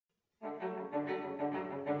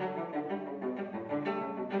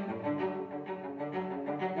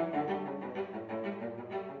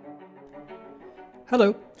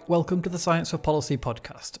Hello, welcome to the Science for Policy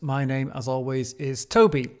podcast. My name, as always, is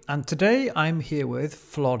Toby, and today I'm here with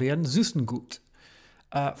Florian Süssenguth.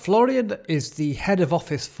 Florian is the head of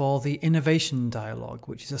office for the Innovation Dialogue,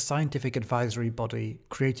 which is a scientific advisory body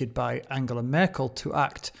created by Angela Merkel to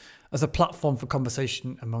act as a platform for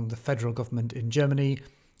conversation among the federal government in Germany,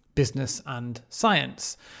 business and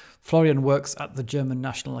science. Florian works at the German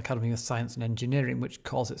National Academy of Science and Engineering, which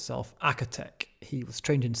calls itself Academic. He was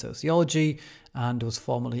trained in sociology and was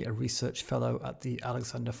formerly a research fellow at the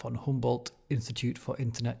Alexander von Humboldt Institute for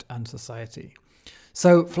Internet and Society.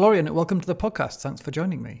 So, Florian, welcome to the podcast. Thanks for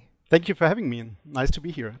joining me. Thank you for having me. Nice to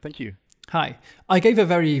be here. Thank you. Hi. I gave a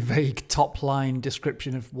very vague top-line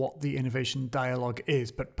description of what the Innovation Dialogue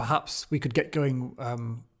is, but perhaps we could get going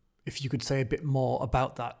if you could say a bit more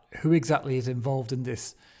about that. Who exactly is involved in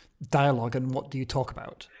this dialogue and what do you talk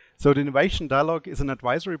about? So the Innovation Dialogue is an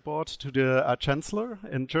advisory board to the Chancellor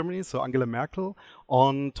in Germany, so Angela Merkel,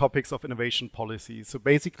 on topics of innovation policy. So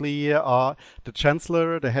basically the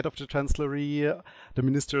Chancellor, the head of the Chancellery, the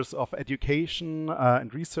Ministers of Education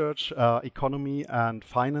and Research, Economy and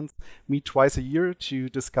Finance meet twice a year to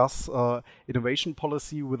discuss innovation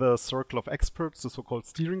policy with a circle of experts, the so-called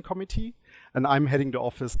steering committee. And I'm heading the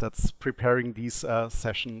office that's preparing these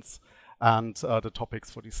sessions and the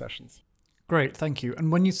topics for these sessions. Great, thank you.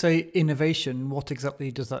 And when you say innovation, what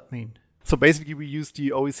exactly does that mean? So basically we use the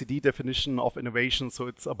OECD definition of innovation. So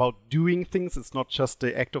it's about doing things. It's not just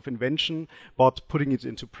the act of invention, but putting it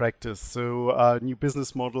into practice. So new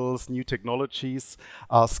business models, new technologies,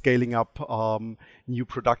 scaling up new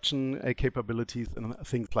production capabilities and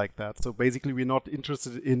things like that. So basically we're not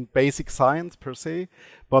interested in basic science per se,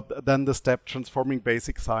 but then the step transforming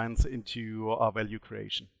basic science into value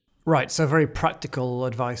creation. Right, so very practical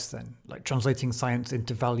advice then, like translating science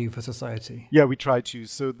into value for society. Yeah, we try to.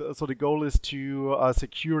 So the goal is to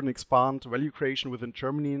secure and expand value creation within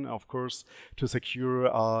Germany, and of course to secure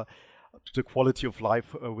the quality of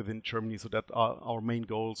life within Germany. So that are our main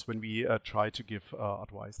goals when we try to give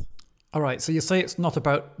advice. All right, so you say it's not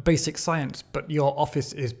about basic science, but your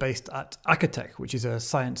office is based at Academic, which is a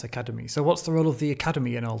science academy. So what's the role of the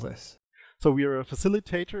academy in all this? So we are a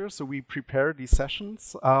facilitator, so we prepare these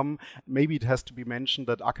sessions. Maybe it has to be mentioned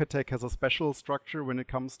that Academic has a special structure when it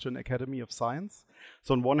comes to an Academy of Science.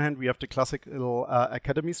 So on one hand, we have the classical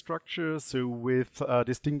academy structure, so with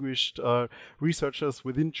distinguished researchers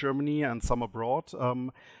within Germany and some abroad,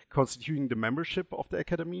 constituting the membership of the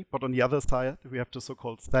academy. But on the other side, we have the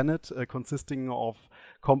so-called Senate, consisting of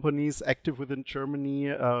companies active within Germany,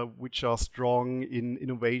 which are strong in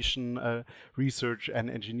innovation, research and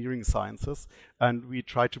engineering sciences. And we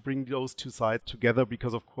try to bring those two sides together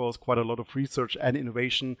because, of course, quite a lot of research and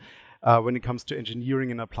innovation when it comes to engineering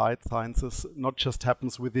and applied sciences, not just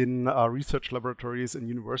happens within research laboratories and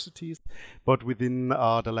universities, but within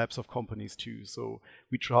the labs of companies too. So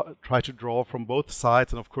we try to draw from both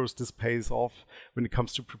sides. And of course, this pays off when it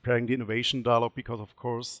comes to preparing the innovation dialogue, because of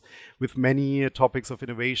course, with many topics of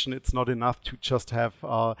innovation, it's not enough to just have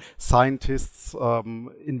scientists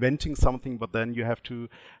inventing something, but then you have to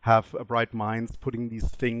have bright minds putting these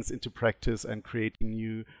things into practice and creating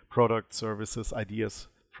new products, services, ideas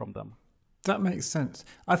from them. That makes sense.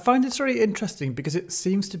 I find this very interesting because it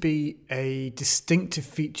seems to be a distinctive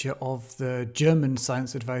feature of the German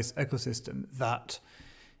science advice ecosystem that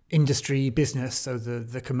industry, business, so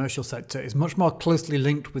the commercial sector, is much more closely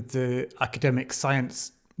linked with the academic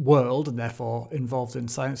science world and therefore involved in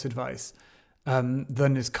science advice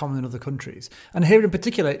than is common in other countries. And here in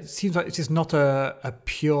particular, it seems like it is not a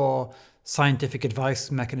pure scientific advice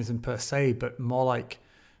mechanism per se, but more like,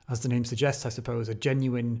 as the name suggests, I suppose, a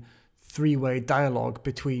genuine three-way dialogue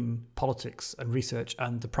between politics and research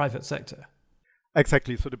and the private sector.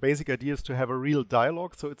 Exactly. So the basic idea is to have a real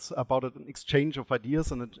dialogue. So it's about an exchange of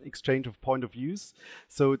ideas and an exchange of point of views.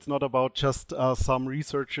 So it's not about just some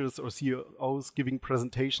researchers or CEOs giving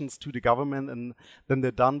presentations to the government and then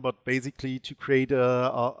they're done, but basically to create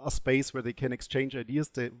a space where they can exchange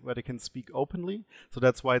ideas, where they can speak openly. So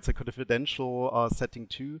that's why it's a confidential setting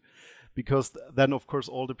too. Because then, of course,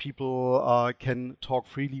 all the people can talk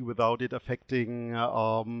freely without it affecting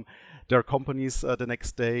their companies the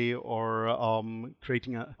next day or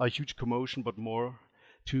creating a huge commotion, but more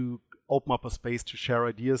to open up a space to share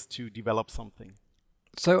ideas, to develop something.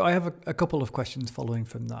 So I have a couple of questions following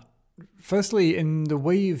from that. Firstly, in the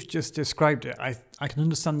way you've just described it, I can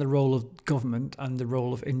understand the role of government and the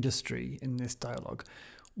role of industry in this dialogue.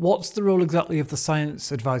 What's the role exactly of the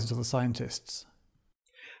science advisors or the scientists?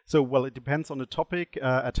 So, well, it depends on the topic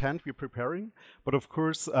at hand we're preparing. But of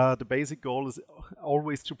course, the basic goal is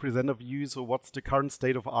always to present a view. So what's the current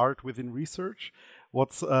state of art within research?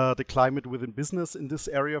 what's the climate within business in this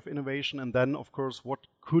area of innovation, and then, of course, what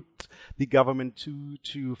could the government do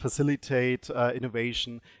to facilitate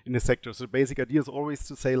innovation in the sector. So the basic idea is always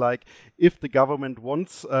to say, like, if the government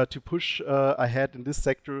wants to push ahead in this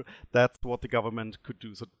sector, that's what the government could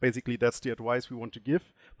do. So basically, that's the advice we want to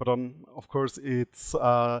give. But of course, it's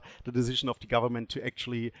the decision of the government to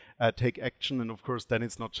actually take action. And of course, then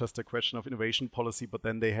it's not just a question of innovation policy, but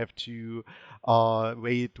then they have to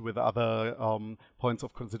weigh it with other points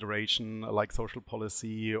of consideration, like social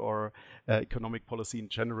policy or economic policy in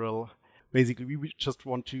general. Basically, we just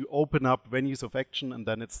want to open up venues of action, and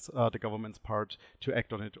then it's the government's part to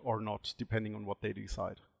act on it or not, depending on what they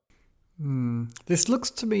decide. This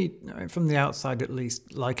looks to me, from the outside at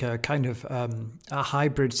least, like a kind of a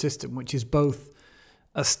hybrid system, which is both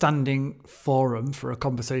a standing forum for a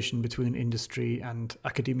conversation between industry and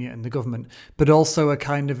academia and the government, but also a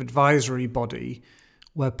kind of advisory body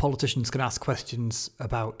where politicians can ask questions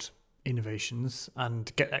about innovations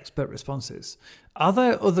and get expert responses. Are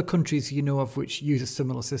there other countries you know of which use a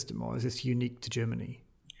similar system, or is this unique to Germany?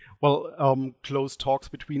 Well, close talks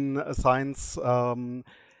between science,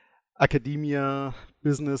 academia,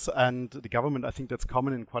 business, and the government, I think that's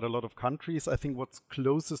common in quite a lot of countries. I think what's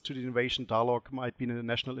closest to the innovation dialogue might be the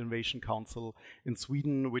National Innovation Council in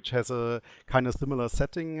Sweden, which has a kind of similar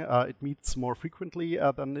setting. It meets more frequently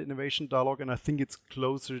than the innovation dialogue, and I think it's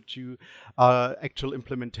closer to actual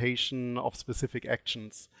implementation of specific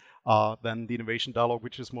actions than the innovation dialogue,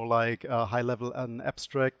 which is more like high level and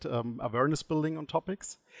abstract awareness building on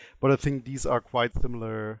topics. But I think these are quite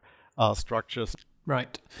similar structures.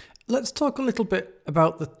 Right. Let's talk a little bit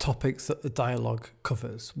about the topics that the dialogue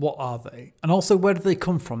covers. What are they? And also, where do they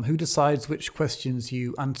come from? Who decides which questions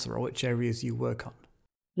you answer or which areas you work on?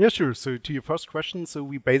 Yeah, sure. So to your first question, so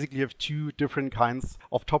we basically have two different kinds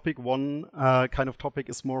of topic. One kind of topic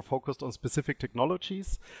is more focused on specific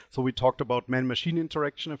technologies. So we talked about man-machine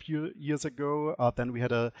interaction a few years ago. Then we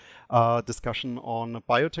had a discussion on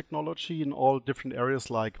biotechnology in all different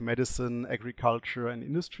areas like medicine, agriculture, and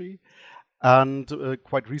industry. And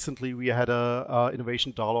quite recently, we had a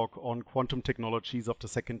innovation dialogue on quantum technologies of the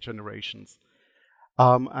second generations.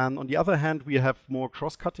 And on the other hand, we have more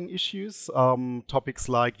cross-cutting issues, topics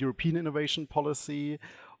like European innovation policy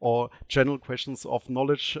or general questions of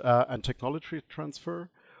knowledge and technology transfer.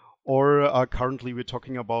 Or currently, we're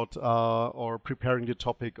talking about or preparing the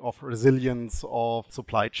topic of resilience of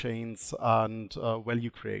supply chains and value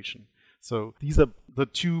creation. So these are the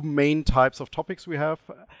two main types of topics we have.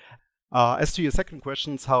 As to your second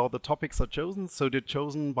question, how the topics are chosen, so they're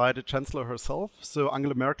chosen by the Chancellor herself. So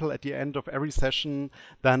Angela Merkel at the end of every session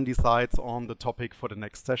then decides on the topic for the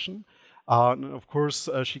next session. And of course,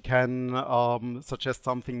 she can suggest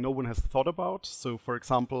something no one has thought about. So for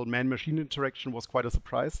example, man-machine interaction was quite a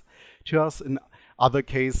surprise to us. In other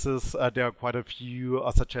cases, there are quite a few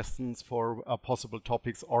suggestions for possible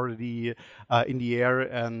topics already in the air,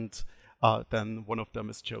 and then one of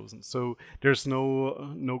them is chosen. So there's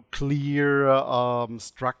no clear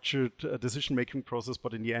structured decision-making process,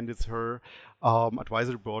 but in the end it's her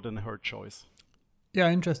advisory board and her choice. Yeah,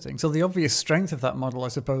 interesting. So the obvious strength of that model, I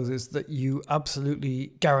suppose, is that you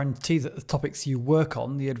absolutely guarantee that the topics you work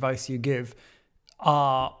on, the advice you give,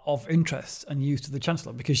 are of interest and used to the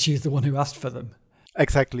Chancellor because she's the one who asked for them.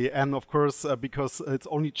 Exactly. And of course, because it's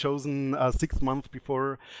only chosen 6 months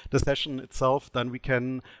before the session itself, then we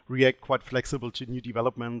can react quite flexible to new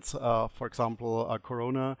developments, for example,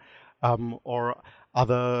 Corona, or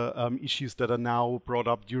other issues that are now brought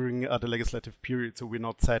up during the legislative period. So we're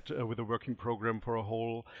not set with a working program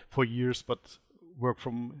for years, but work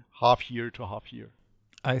from half year to half year.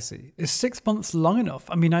 I see. Is 6 months long enough?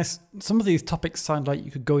 I mean, some of these topics sound like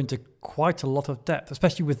you could go into quite a lot of depth,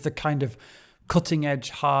 especially with the kind of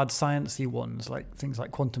cutting-edge, hard, sciencey ones, like things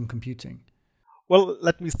like quantum computing. Well,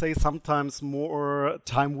 let me say sometimes more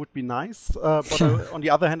time would be nice, but on the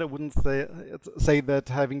other hand, I wouldn't say that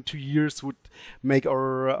having 2 years would make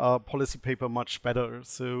our policy paper much better.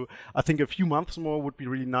 So I think a few months more would be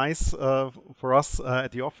really nice for us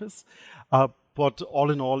at the office. But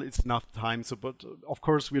all in all, it's enough time. So, but of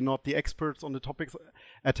course, we're not the experts on the topics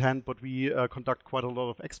at hand, but we conduct quite a lot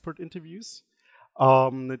of expert interviews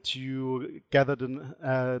to gather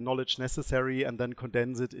the knowledge necessary and then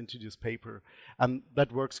condense it into this paper. And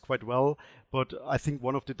that works quite well. But I think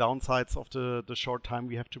one of the downsides of the short time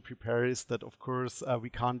we have to prepare is that, of course, we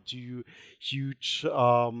can't do huge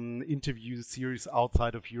interview series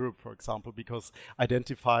outside of Europe, for example, because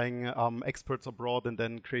identifying experts abroad and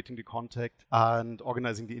then creating the contact and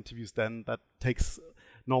organizing the interviews, then that takes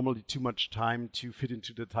normally too much time to fit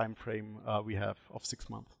into the time frame we have of 6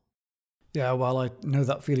 months. Yeah, well, I know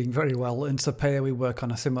that feeling very well. In SAPEA, we work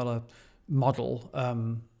on a similar model,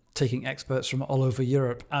 taking experts from all over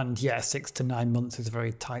Europe. And yeah, 6 to 9 months is a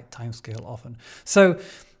very tight timescale often. So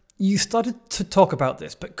you started to talk about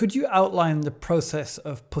this, but could you outline the process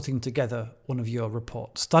of putting together one of your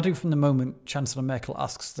reports, starting from the moment Chancellor Merkel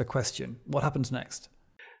asks the question? What happens next?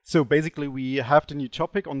 So basically, we have the new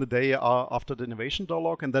topic on the day after the innovation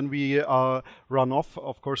dialogue, and then we run off.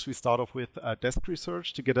 Of course, we start off with desk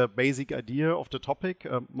research to get a basic idea of the topic.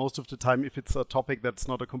 Most of the time, if it's a topic that's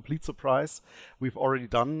not a complete surprise, we've already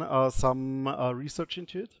done some research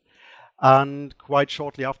into it. And quite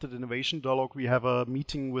shortly after the innovation dialogue, we have a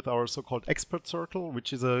meeting with our so-called expert circle,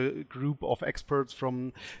 which is a group of experts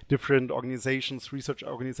from different organizations, research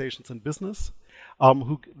organizations and business,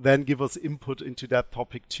 who then give us input into that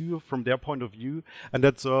topic too, from their point of view. And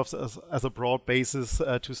that serves as a broad basis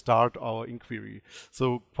to start our inquiry.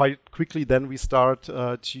 So quite quickly then we start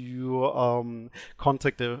to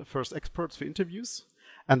contact the first experts for interviews.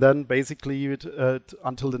 And then basically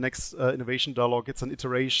until the next innovation dialogue, it's an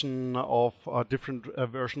iteration of different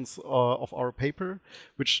versions of our paper,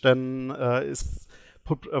 which then is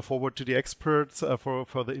put forward to the experts for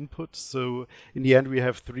further input. So in the end, we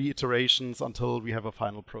have 3 iterations until we have a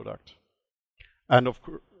final product. And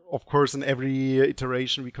of course, in every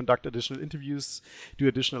iteration, we conduct additional interviews, do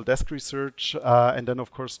additional desk research, and then,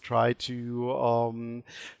 of course, try to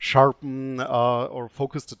sharpen or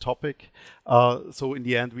focus the topic. So in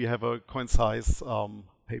the end, we have a concise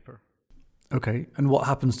paper. Okay, and what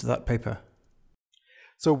happens to that paper?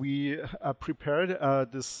 So we prepared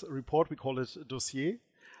this report, we call it a dossier,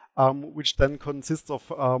 which then consists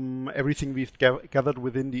of everything we've gathered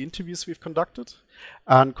within the interviews we've conducted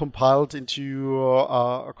and compiled into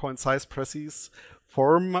a concise, precise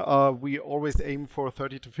form. We always aim for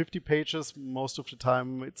 30 to 50 pages. Most of the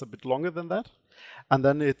time, it's a bit longer than that. And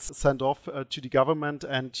then it's sent off to the government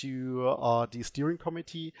and to the steering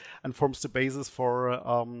committee and forms the basis for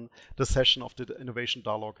the session of the innovation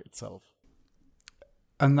dialogue itself.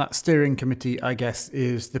 And that steering committee, I guess,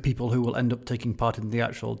 is the people who will end up taking part in the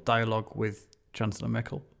actual dialogue with Chancellor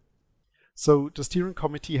Merkel. So the steering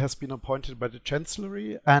committee has been appointed by the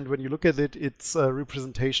Chancellery, and when you look at it, it's a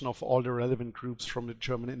representation of all the relevant groups from the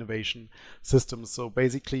German innovation system. So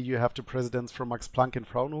basically you have the presidents from Max Planck and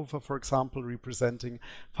Fraunhofer, for example, representing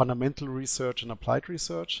fundamental research and applied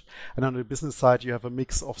research. And on the business side, you have a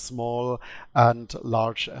mix of small and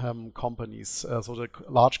large companies. So the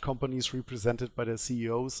large companies represented by their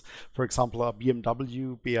CEOs, for example, are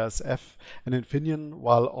BMW, BASF, and Infineon,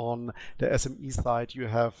 while on the SME side, you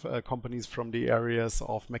have companies from the areas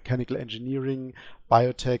of mechanical engineering,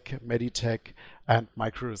 biotech, meditech, and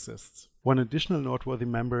microassists. One additional noteworthy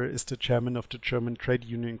member is the chairman of the German Trade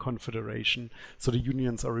Union Confederation, so the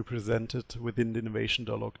unions are represented within the innovation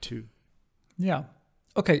dialogue too. Yeah.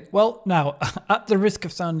 Okay, well, now, at the risk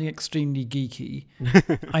of sounding extremely geeky,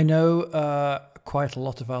 I know quite a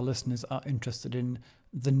lot of our listeners are interested in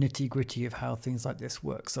the nitty-gritty of how things like this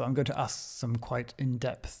work, so I'm going to ask some quite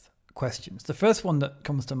in-depth questions. The first one that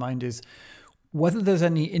comes to mind is whether there's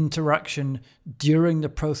any interaction during the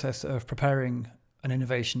process of preparing an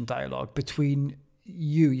innovation dialogue between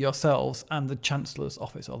you yourselves and the Chancellor's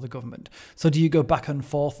office or the government. So do you go back and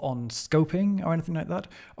forth on scoping or anything like that?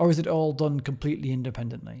 Or is it all done completely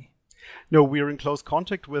independently? No, we are in close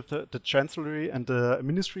contact with the Chancellery and the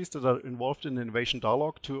ministries that are involved in the innovation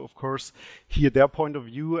dialogue to, of course, hear their point of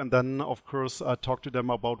view and then, of course, talk to them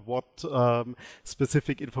about what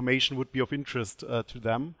specific information would be of interest to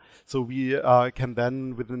them. So we can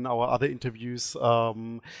then, within our other interviews,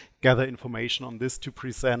 gather information on this to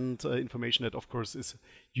present information that, of course, is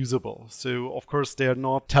usable. So, of course, they're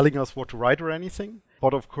not telling us what to write or anything.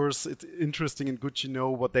 But of course, it's interesting and good to know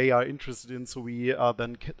what they are interested in, so we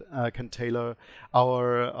then can tailor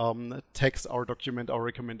our text, our document, our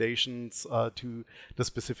recommendations to the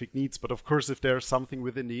specific needs. But of course, if there's something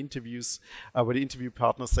within the interviews where the interview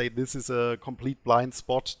partners say this is a complete blind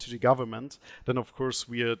spot to the government, then of course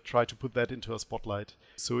we try to put that into a spotlight.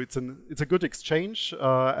 So it's a good exchange,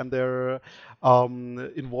 and they're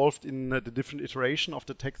involved in the different iteration of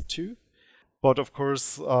the text too. But of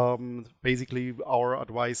course, basically our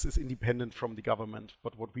advice is independent from the government.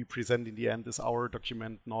 But what we present in the end is our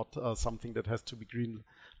document, not something that has to be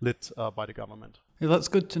green-lit by the government. Yeah, that's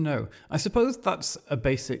good to know. I suppose that's a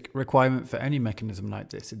basic requirement for any mechanism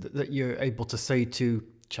like this, that you're able to say to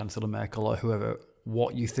Chancellor Merkel or whoever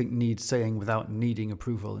what you think needs saying without needing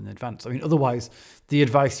approval in advance. I mean, otherwise, the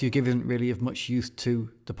advice you give isn't really of much use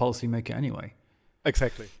to the policymaker anyway.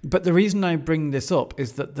 Exactly. But the reason I bring this up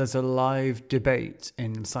is that there's a live debate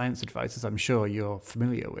in science advice, as I'm sure you're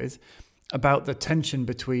familiar with, about the tension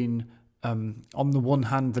between On the one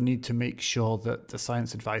hand, the need to make sure that the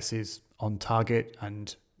science advice is on target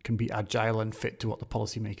and can be agile and fit to what the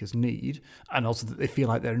policymakers need, and also that they feel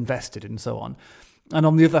like they're invested and so on. And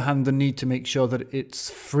on the other hand, the need to make sure that it's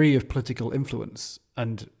free of political influence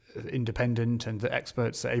and independent, and that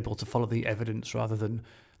experts are able to follow the evidence rather than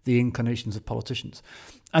the inclinations of politicians.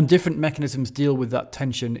 And different mechanisms deal with that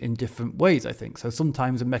tension in different ways, I think. So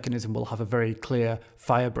sometimes a mechanism will have a very clear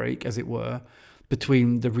fire break, as it were,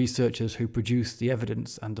 between the researchers who produce the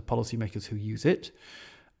evidence and the policymakers who use it.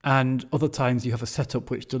 And other times you have a setup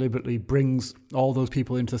which deliberately brings all those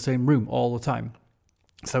people into the same room all the time,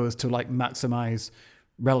 so as to maximize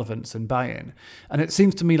relevance and buy-in. And it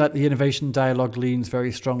seems to me like the innovation dialogue leans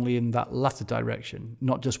very strongly in that latter direction,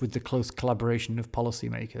 not just with the close collaboration of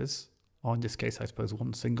policymakers, or in this case, I suppose,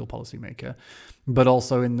 one single policymaker, but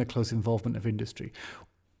also in the close involvement of industry.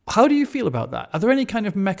 How do you feel about that? Are there any kind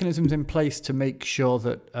of mechanisms in place to make sure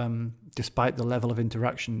that, despite the level of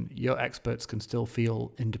interaction, your experts can still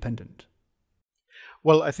feel independent?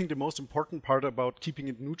 Well, I think the most important part about keeping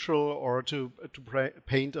it neutral, or to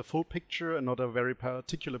paint a full picture and not a very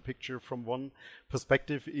particular picture from one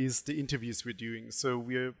perspective, is the interviews we're doing. So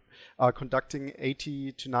we are conducting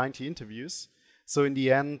 80 to 90 interviews. So in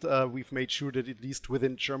the end, we've made sure that at least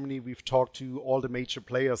within Germany, we've talked to all the major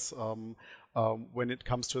players when it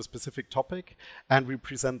comes to a specific topic, and we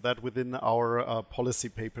present that within our policy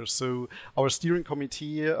paper. So our steering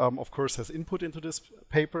committee, of course, has input into this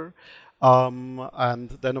paper. And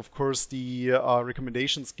then, of course, the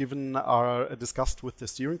recommendations given are discussed with the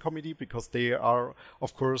steering committee, because they are,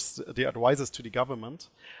 of course, the advisors to the government.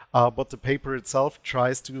 But the paper itself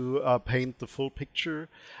tries to paint the full picture.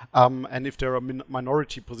 And if there are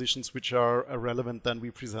minority positions which are relevant, then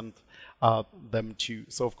we present them too.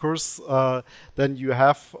 So, of course, then you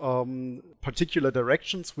have particular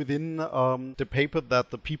directions within the paper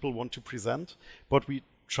that the people want to present, but we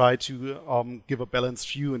try to give a balanced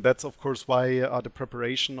view, and that's of course why the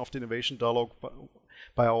preparation of the innovation dialogue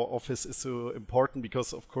by our office is so important,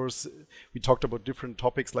 because of course we talked about different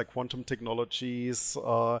topics like quantum technologies,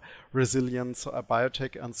 resilience,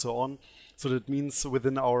 biotech, and so on. So that means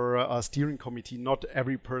within our steering committee, not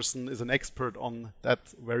every person is an expert on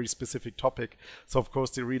that very specific topic. So of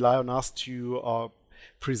course they rely on us to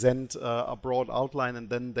present a broad outline, and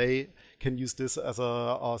then they can use this as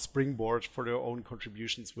a springboard for their own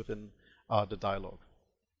contributions within the dialogue.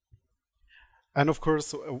 And of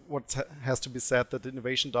course, what has to be said, that the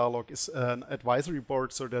innovation dialogue is an advisory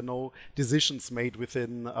board, so there are no decisions made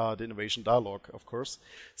within the innovation dialogue, of course.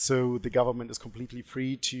 So the government is completely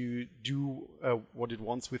free to do what it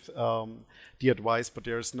wants with the advice, but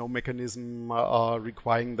there is no mechanism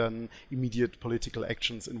requiring then immediate political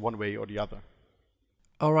actions in one way or the other.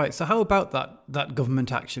 All right. So how about that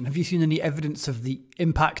government action? Have you seen any evidence of the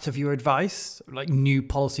impact of your advice, like new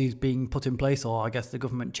policies being put in place, or I guess the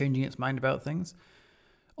government changing its mind about things?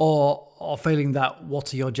 Or failing that,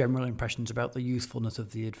 what are your general impressions about the usefulness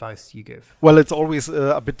of the advice you give? Well, it's always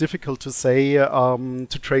a bit difficult to say,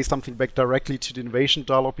 to trace something back directly to the innovation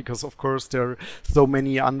dialogue, because of course there are so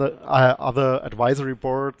many other advisory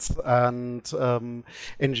boards and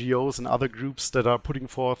NGOs and other groups that are putting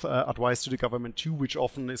forth advice to the government too, which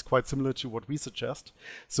often is quite similar to what we suggest.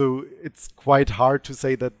 So it's quite hard to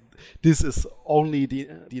say that this is only the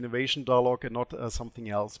innovation dialogue and not something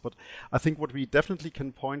else. But I think what we definitely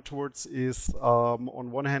can point towards is,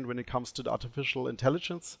 on one hand, when it comes to the artificial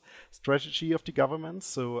intelligence strategy of the government.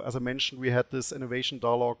 So as I mentioned, we had this innovation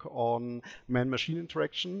dialogue on man-machine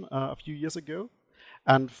interaction a few years ago.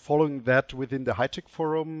 And following that, within the High-Tech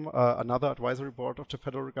Forum, another advisory board of the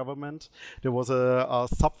federal government, there was a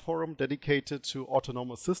sub-forum dedicated to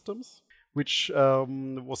autonomous systems, which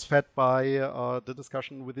was fed by the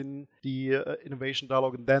discussion within the innovation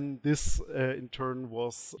dialogue. And then this, in turn,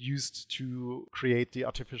 was used to create the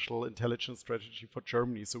artificial intelligence strategy for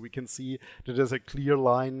Germany. So we can see that there's a clear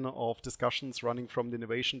line of discussions running from the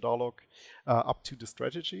innovation dialogue up to the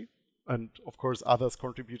strategy. And of course, others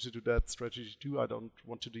contributed to that strategy too. I don't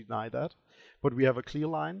want to deny that. But we have a clear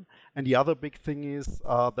line. And the other big thing is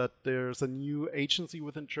that there's a new agency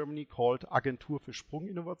within Germany called Agentur für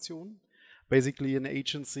Sprunginnovation, basically an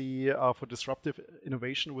agency for disruptive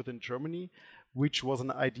innovation within Germany, which was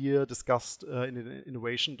an idea discussed in an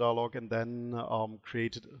innovation dialogue and then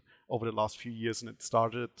created over the last few years. And it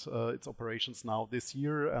started its operations now this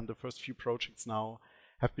year, and the first few projects now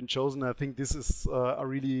have been chosen. I think this is a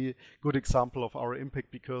really good example of our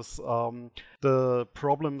impact, because the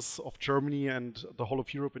problems of Germany and the whole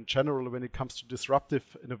of Europe in general when it comes to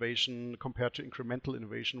disruptive innovation compared to incremental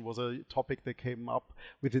innovation was a topic that came up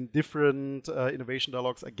within different innovation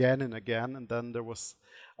dialogues again and again. And then there was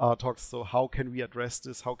talks. So how can we address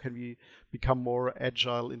this? How can we become more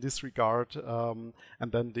agile in this regard? And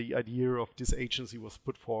then the idea of this agency was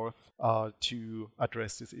put forth to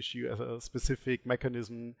address this issue as a specific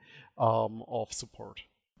mechanism of support.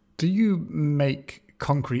 Do you make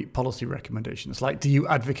concrete policy recommendations? Like, do you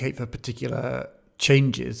advocate for particular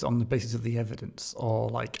changes on the basis of the evidence, or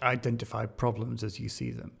like identify problems as you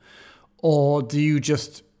see them? Or do you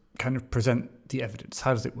just kind of present the evidence?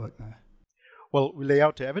 How does it work there? Well, we lay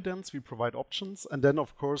out the evidence, we provide options, and then,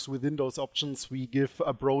 of course, within those options, we give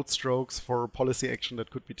broad strokes for policy action that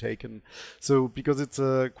could be taken. So because it's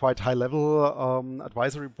a quite high-level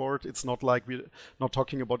advisory board, it's not like we're not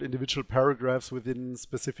talking about individual paragraphs within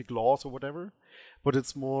specific laws or whatever, but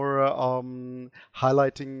it's more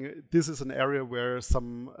highlighting this is an area where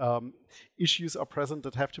some issues are present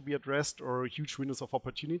that have to be addressed, or huge windows of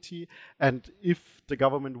opportunity. And if the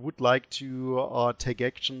government would like to take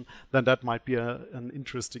action, then that might be an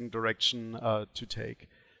interesting direction to take.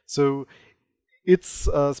 So it's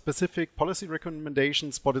specific policy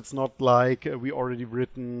recommendations, but it's not like we already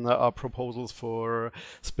written proposals for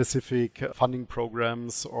specific funding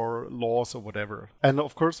programs or laws or whatever. And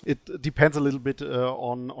of course, it depends a little bit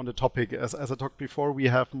on the topic. As I talked before, we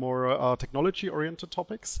have more technology-oriented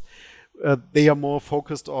topics. They are more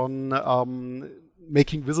focused on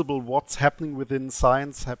making visible what's happening within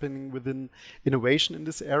science, happening within innovation in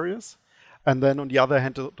these areas. And then on the other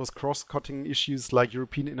hand, those cross-cutting issues like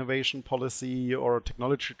European innovation policy or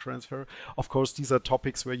technology transfer, of course, these are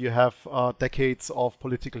topics where you have decades of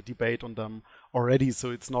political debate on them already. So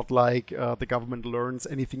it's not like the government learns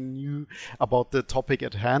anything new about the topic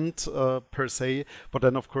at hand per se. But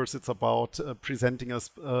then, of course, it's about presenting us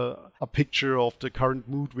a picture of the current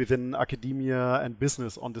mood within academia and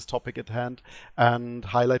business on this topic at hand, and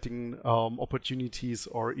highlighting opportunities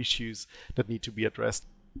or issues that need to be addressed.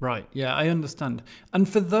 Right. Yeah, I understand. And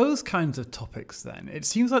for those kinds of topics, then, it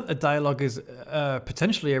seems like the dialogue is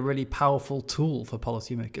potentially a really powerful tool for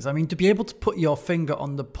policymakers. I mean, to be able to put your finger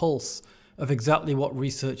on the pulse of exactly what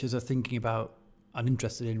researchers are thinking about and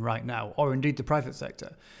interested in right now, or indeed the private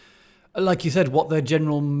sector. Like you said, what their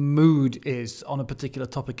general mood is on a particular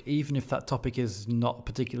topic, even if that topic is not a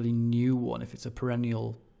particularly new one, if it's a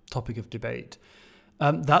perennial topic of debate.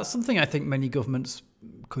 That's something I think many governments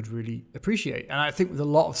could really appreciate. And I think with a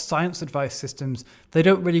lot of science advice systems, they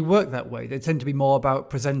don't really work that way. They tend to be more about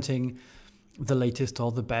presenting the latest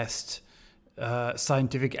or the best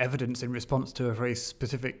scientific evidence in response to a very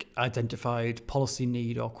specific identified policy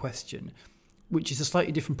need or question, which is a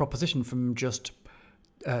slightly different proposition from just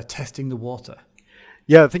testing the water.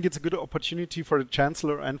 Yeah, I think it's a good opportunity for the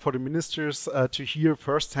Chancellor and for the ministers to hear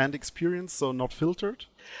first-hand experience, so not filtered.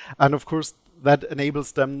 And of course, that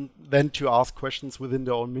enables them then to ask questions within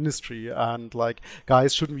their own ministry and like,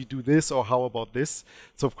 guys, shouldn't we do this, or how about this?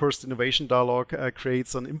 So of course, the innovation dialogue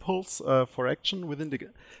creates an impulse for action within the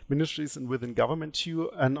ministries and within government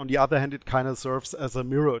too. And on the other hand, it kind of serves as a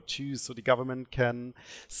mirror too, so the government can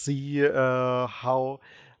see how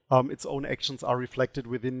its own actions are reflected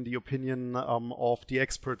within the opinion of the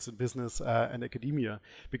experts in business and academia.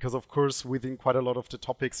 Because of course, within quite a lot of the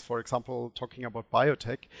topics, for example, talking about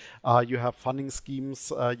biotech, you have funding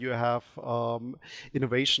schemes, you have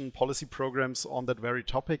innovation policy programs on that very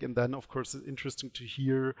topic. And then of course, it's interesting to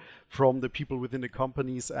hear from the people within the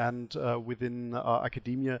companies and within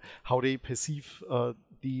academia, how they perceive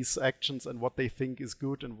these actions and what they think is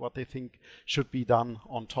good and what they think should be done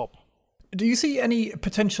on top. Do you see any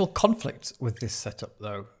potential conflict with this setup,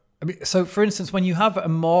 though? I mean, so, for instance, when you have a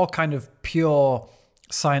more kind of pure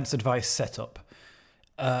science advice setup,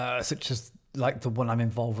 such as like the one I'm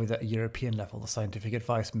involved with at a European level, the scientific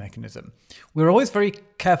advice mechanism, we're always very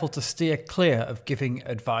careful to steer clear of giving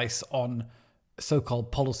advice on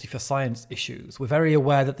so-called policy for science issues. We're very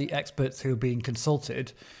aware that the experts who are being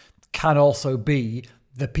consulted can also be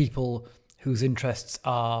the people whose interests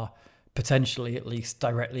are potentially at least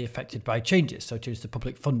directly affected by changes, such as the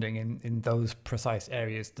public funding in those precise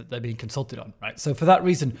areas that they're being consulted on, right? So for that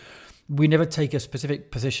reason, we never take a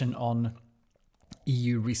specific position on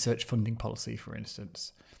EU research funding policy, for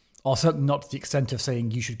instance, or certainly not to the extent of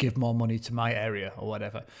saying you should give more money to my area or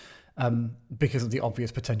whatever, because of the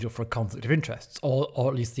obvious potential for a conflict of interests, or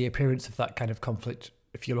at least the appearance of that kind of conflict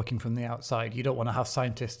if you're looking from the outside. You don't want to have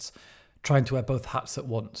scientists trying to wear both hats at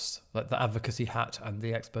once, like the advocacy hat and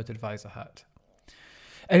the expert advisor hat.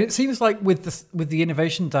 And it seems like with the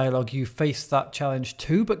innovation dialogue, you face that challenge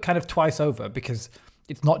too, but kind of twice over, because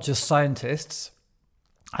it's not just scientists.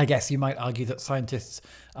 I guess you might argue that scientists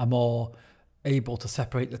are more able to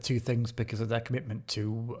separate the two things because of their commitment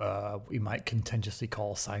to we might contentiously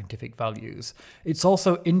call scientific values. It's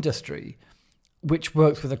also industry. which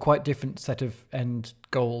works with a quite different set of end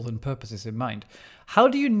goals and purposes in mind. How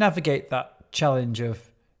do you navigate that challenge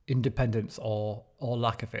of independence or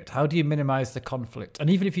lack of it? How do you minimize the conflict? And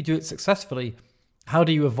even if you do it successfully, how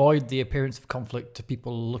do you avoid the appearance of conflict to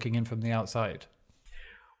people looking in from the outside?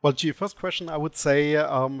 Well, to your first question, I would say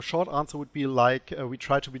short answer would be like we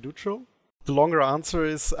try to be neutral. The longer answer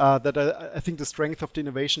is that I think the strength of the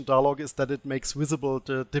innovation dialogue is that it makes visible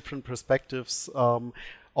the different perspectives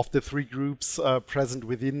of the three groups present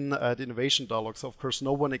within the innovation dialogue. So, of course,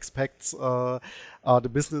 no one expects the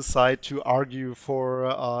business side to argue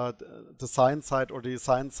for the science side or the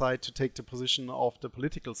science side to take the position of the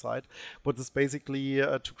political side, but it's basically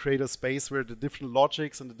to create a space where the different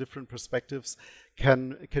logics and the different perspectives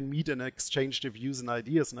can meet and exchange their views and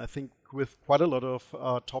ideas. And I think with quite a lot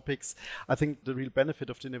of topics, I think the real benefit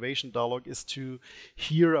of the innovation dialogue is to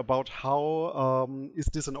hear about how is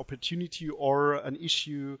this an opportunity or an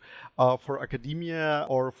issue for academia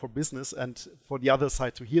or for business, and for the other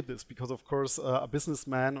side to hear this, because of course a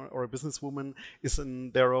businessman or a businesswoman is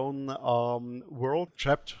in their own world,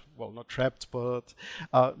 trapped, well, not trapped, but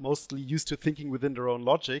mostly used to thinking within their own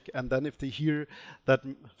logic. And then if they hear that,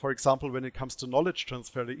 for example, when it comes to knowledge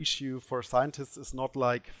transfer, the issue for scientists is not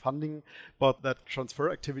like funding, but that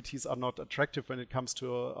transfer activities are not attractive when it comes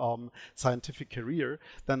to a scientific career,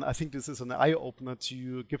 then I think this is an eye-opener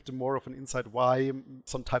to give them more of an insight why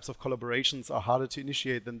some types of collaborations are harder to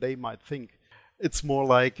initiate than they might think. It's more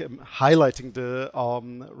like highlighting the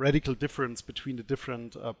radical difference between the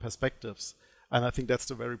different perspectives. And I think that's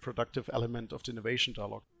the very productive element of the innovation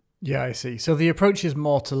dialogue. Yeah, I see. So the approach is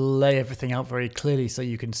more to lay everything out very clearly so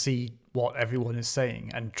you can see what everyone is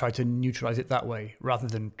saying and try to neutralize it that way, rather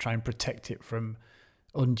than try and protect it from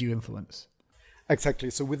undue influence. Exactly.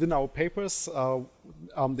 So within our papers,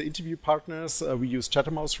 the interview partners, we use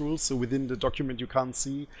Chattermouse rules. So within the document, you can't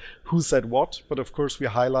see who said what, but of course we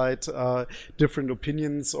highlight different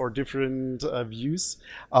opinions or different views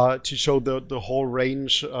to show the whole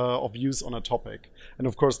range of views on a topic. And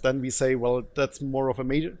of course, then we say, well, that's more of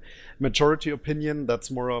a majority opinion,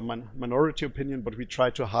 that's more a minority opinion, but we try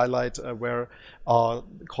to highlight where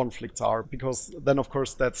conflicts are, because then, of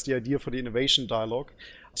course, that's the idea for the innovation dialogue,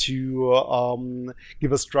 to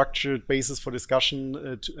give a structured basis for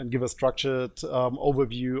discussion and give a structured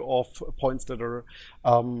overview of points that are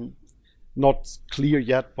not clear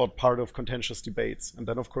yet, but part of contentious debates. And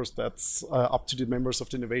then, of course, that's up to the members of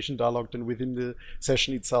the innovation dialogue then within the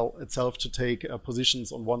session itself to take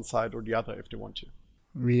positions on one side or the other if they want to.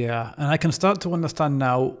 Yeah, and I can start to understand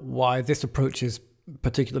now why this approach is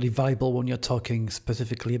particularly valuable when you're talking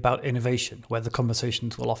specifically about innovation, where the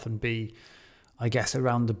conversations will often be, I guess,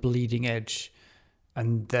 around the bleeding edge,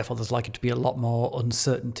 and therefore there's likely to be a lot more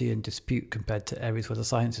uncertainty and dispute compared to areas where the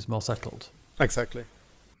science is more settled. Exactly.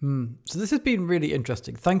 So this has been really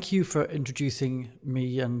interesting. Thank you for introducing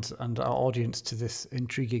me and our audience to this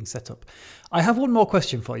intriguing setup. I have one more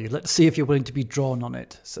question for you. Let's see if you're willing to be drawn on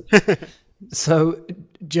it. So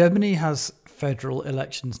Germany has federal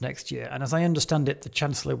elections next year, and as I understand it, the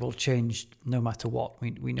Chancellor will change no matter what.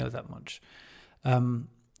 We know that much.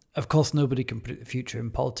 Of course, nobody can predict the future in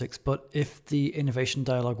politics, but if the innovation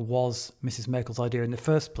dialogue was Mrs. Merkel's idea in the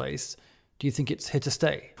first place, do you think it's here to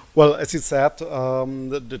stay? Well, as you said,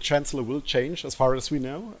 the Chancellor will change as far as we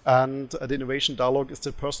know, and the innovation dialogue is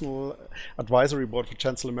the personal advisory board for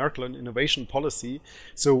Chancellor Merkel on innovation policy.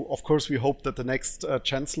 So, of course, we hope that the next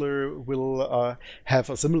Chancellor will have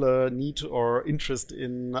a similar need or interest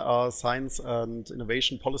in science and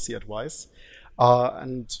innovation policy advice.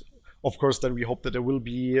 And of course, then we hope that there will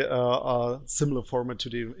be a similar format to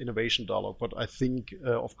the innovation dialogue. But I think,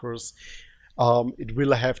 of course, it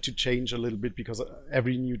will have to change a little bit, because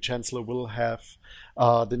every new chancellor will have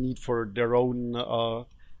the need for their own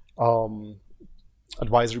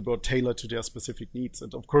advisory board tailored to their specific needs.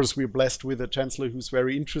 And of course, we're blessed with a chancellor who's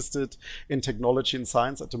very interested in technology and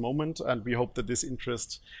science at the moment, and we hope that this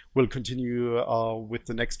interest will continue with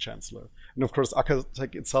the next chancellor. And of course,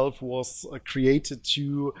 ACATEC itself was created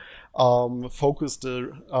to focus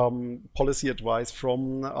the policy advice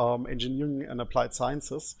from engineering and applied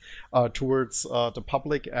sciences towards the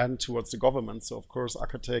public and towards the government. So of course,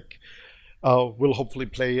 ACATEC will hopefully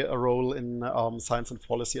play a role in science and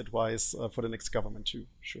policy advice for the next government too,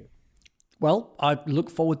 sure. Well, I look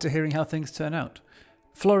forward to hearing how things turn out.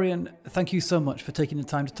 Florian, thank you so much for taking the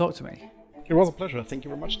time to talk to me. It was a pleasure. Thank you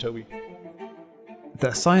very much, Toby.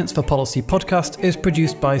 The Science for Policy podcast is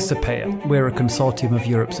produced by SAPEA. We're a consortium of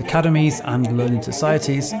Europe's academies and learning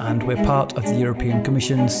societies, and we're part of the European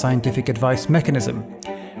Commission's scientific advice mechanism.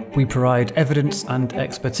 We provide evidence and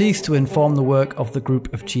expertise to inform the work of the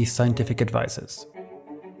group of chief scientific advisors.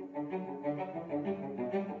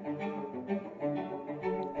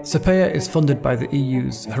 SAPEA is funded by the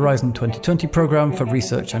EU's Horizon 2020 programme for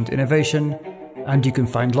research and innovation, and you can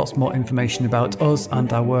find lots more information about us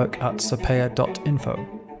and our work at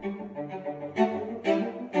sapea.info.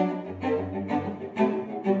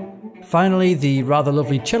 Finally, the rather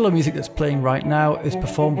lovely cello music that's playing right now is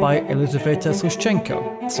performed by Elizaveta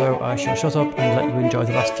Sushchenko, so I shall shut up and let you enjoy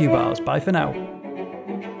the last few bars. Bye for now.